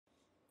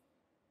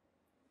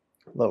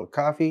A little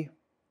coffee.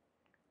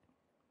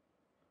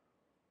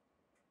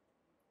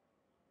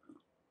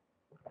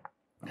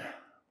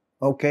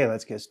 Okay,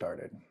 let's get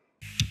started.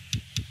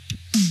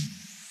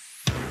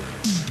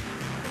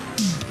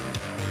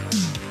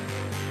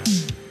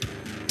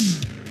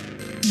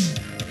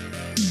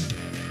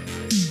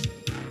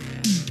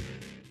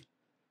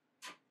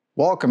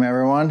 Welcome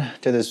everyone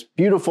to this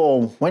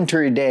beautiful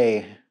wintry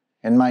day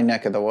in my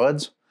neck of the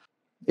woods.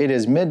 It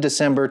is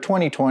mid-December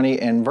 2020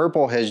 and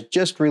Virpil has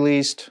just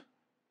released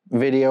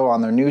video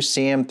on their new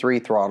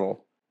CM3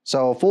 throttle.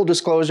 So full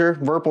disclosure,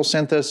 Virpil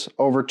sent this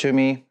over to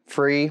me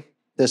free.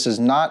 This is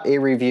not a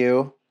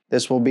review.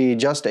 This will be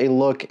just a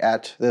look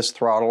at this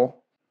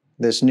throttle,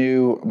 this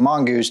new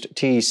Mongoose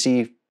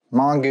T50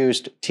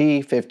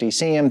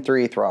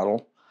 CM3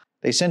 throttle.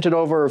 They sent it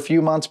over a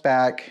few months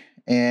back,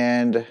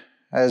 and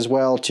as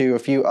well to a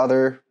few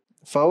other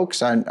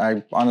folks.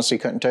 I honestly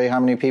couldn't tell you how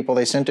many people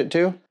they sent it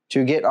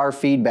to get our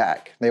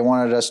feedback. They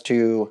wanted us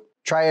to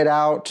try it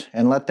out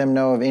and let them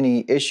know of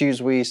any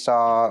issues we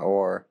saw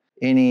or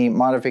any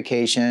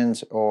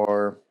modifications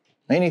or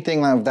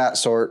anything of that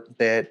sort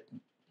that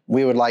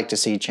we would like to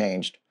see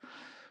changed.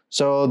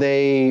 So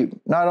they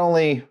not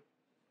only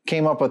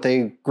came up with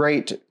a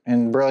great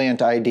and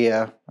brilliant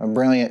idea, a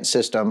brilliant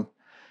system,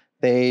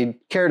 they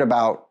cared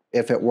about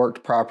if it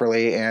worked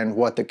properly and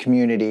what the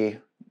community,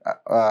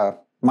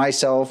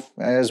 myself,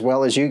 as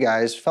well as you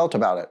guys, felt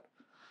about it.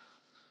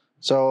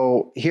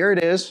 So here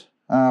it is.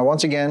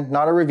 Once again,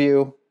 not a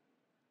review.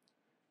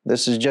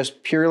 This is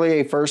just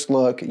purely a first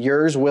look.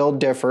 Yours will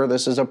differ.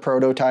 This is a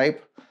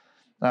prototype.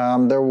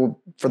 For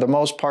the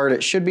most part,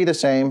 it should be the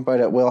same, but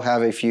it will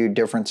have a few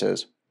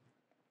differences.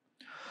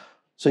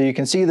 So you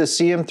can see the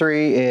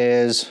CM3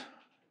 is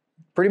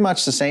pretty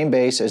much the same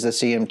base as the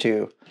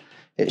CM2.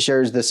 It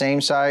shares the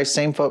same size,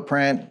 same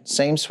footprint,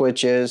 same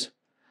switches,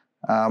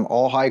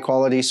 all high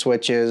quality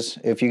switches.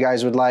 If you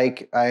guys would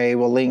like, I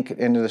will link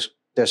in the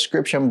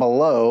description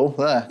below,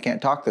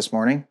 can't talk this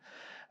morning,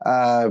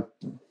 a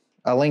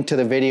link to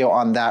the video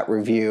on that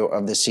review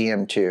of the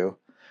CM2.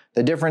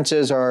 The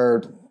differences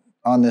are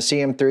on the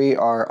CM3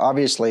 are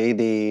obviously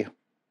the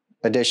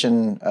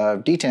addition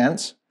of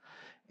detents,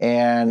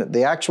 and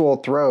the actual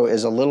throw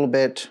is a little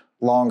bit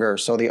longer,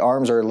 so the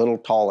arms are a little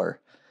taller.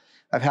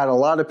 I've had a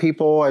lot of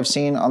people I've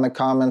seen on the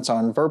comments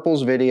on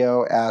Virpil's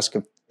video ask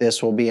if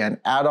this will be an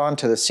add-on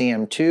to the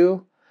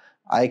CM2.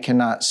 I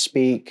cannot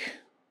speak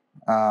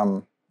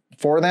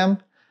for them.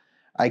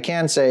 I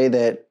can say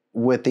that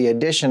with the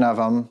addition of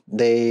them,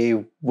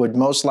 they would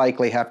most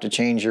likely have to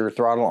change your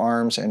throttle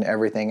arms and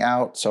everything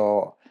out.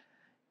 So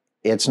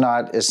it's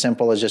not as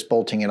simple as just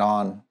bolting it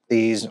on.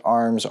 These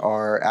arms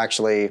are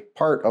actually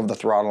part of the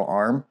throttle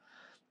arm.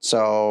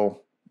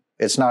 So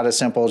it's not as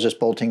simple as just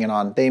bolting it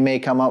on. They may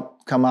come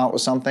out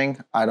with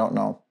something, I don't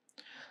know.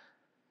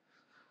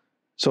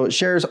 So it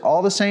shares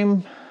all the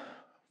same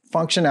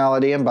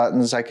functionality and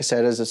buttons, like I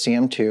said, as the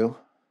CM2.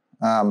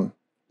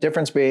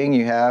 Difference being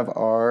you have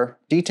our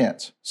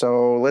detents.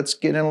 So let's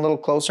get in a little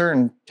closer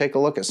and take a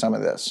look at some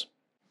of this.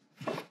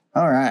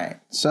 All right,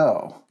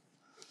 so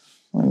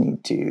we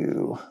need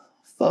to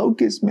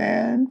focus,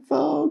 man,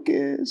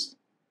 focus.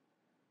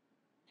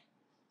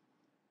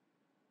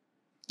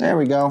 There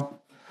we go.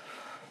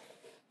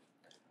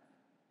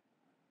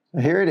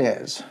 Here it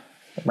is,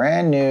 the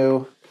brand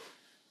new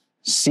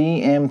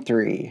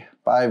CM3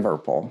 by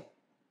Virpil.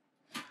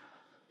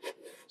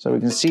 So we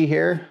can see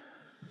here,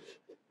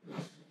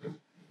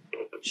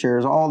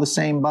 shares all the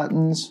same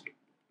buttons,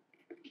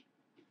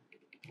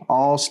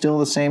 all still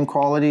the same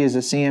quality as the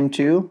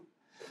CM2.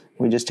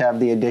 We just have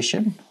the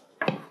addition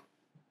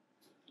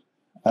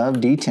of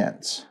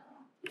detents.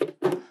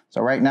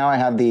 So right now I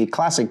have the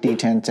classic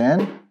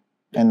detent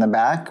in the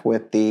back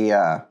with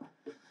the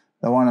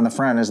one in the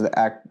front is the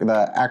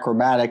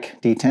acrobatic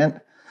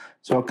detent.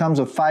 So it comes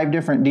with 5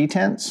 different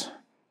detents,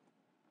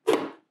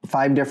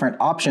 5 different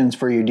options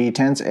for your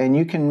detents, and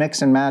you can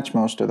mix and match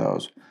most of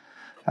those.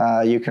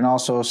 You can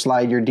also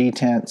slide your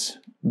detents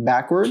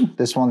backward.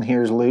 This one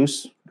here is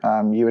loose.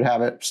 You would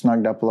have it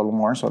snugged up a little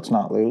more so it's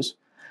not loose.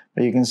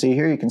 But you can see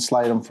here you can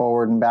slide them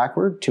forward and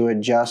backward to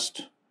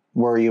adjust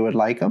where you would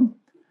like them.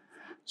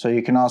 So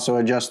you can also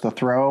adjust the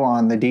throw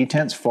on the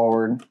detents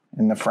forward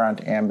in the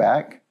front and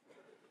back.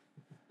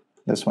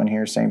 This one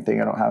here, same thing,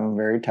 I don't have them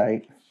very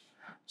tight.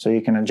 So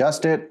you can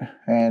adjust it,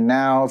 and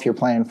now if you're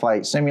playing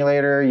Flight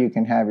Simulator, you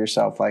can have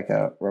yourself like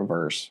a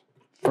reverse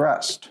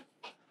thrust.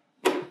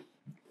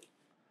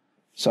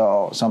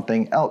 So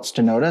something else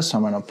to notice,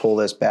 I'm gonna pull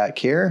this back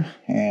here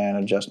and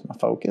adjust my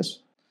focus.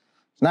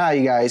 So now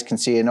you guys can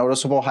see a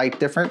noticeable height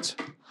difference.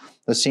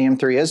 The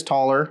CM3 is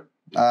taller.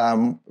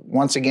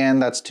 Once again,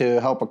 that's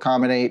to help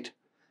accommodate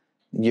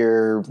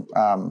your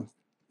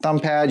thumb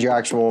pad, your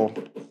actual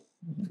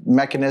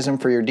mechanism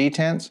for your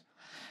detents,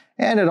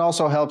 and it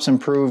also helps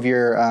improve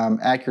your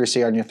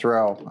accuracy on your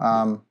throw.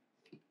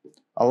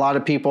 A lot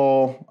of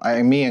people,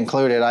 me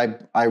included,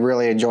 I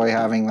really enjoy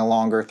having the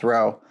longer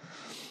throw.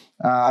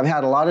 I've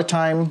had a lot of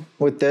time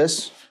with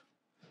this.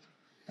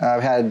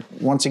 I've had,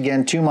 once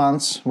again, 2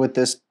 months with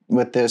this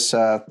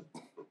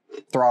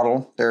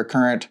throttle, their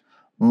current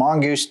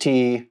Mongoose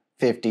T50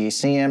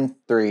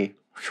 CM3.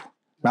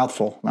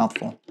 Mouthful,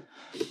 mouthful.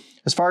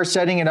 As far as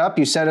setting it up,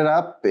 you set it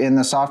up in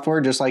the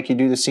software just like you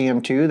do the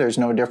CM2. There's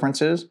no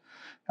differences.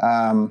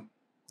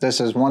 This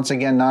is once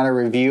again not a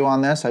review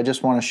on this. I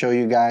just want to show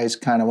you guys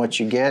kind of what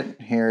you get.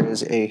 Here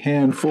is a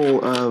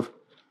handful of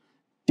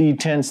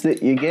detents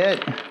that you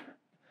get,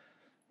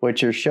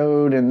 which are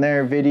showed in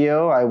their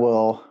video. I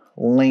will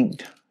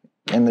link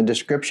in the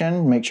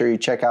description. Make sure you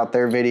check out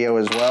their video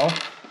as well.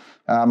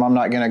 I'm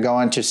not going to go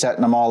into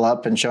setting them all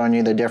up and showing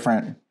you the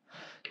different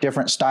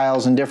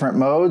styles and different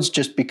modes,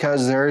 just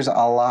because there's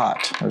a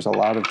lot. There's a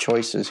lot of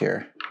choices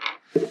here.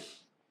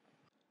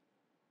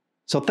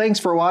 So thanks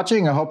for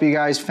watching. I hope you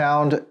guys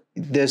found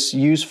this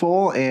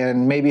useful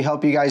and maybe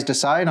help you guys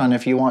decide on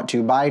if you want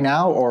to buy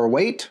now or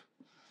wait.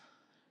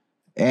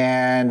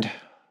 And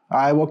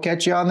I will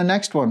catch you on the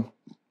next one.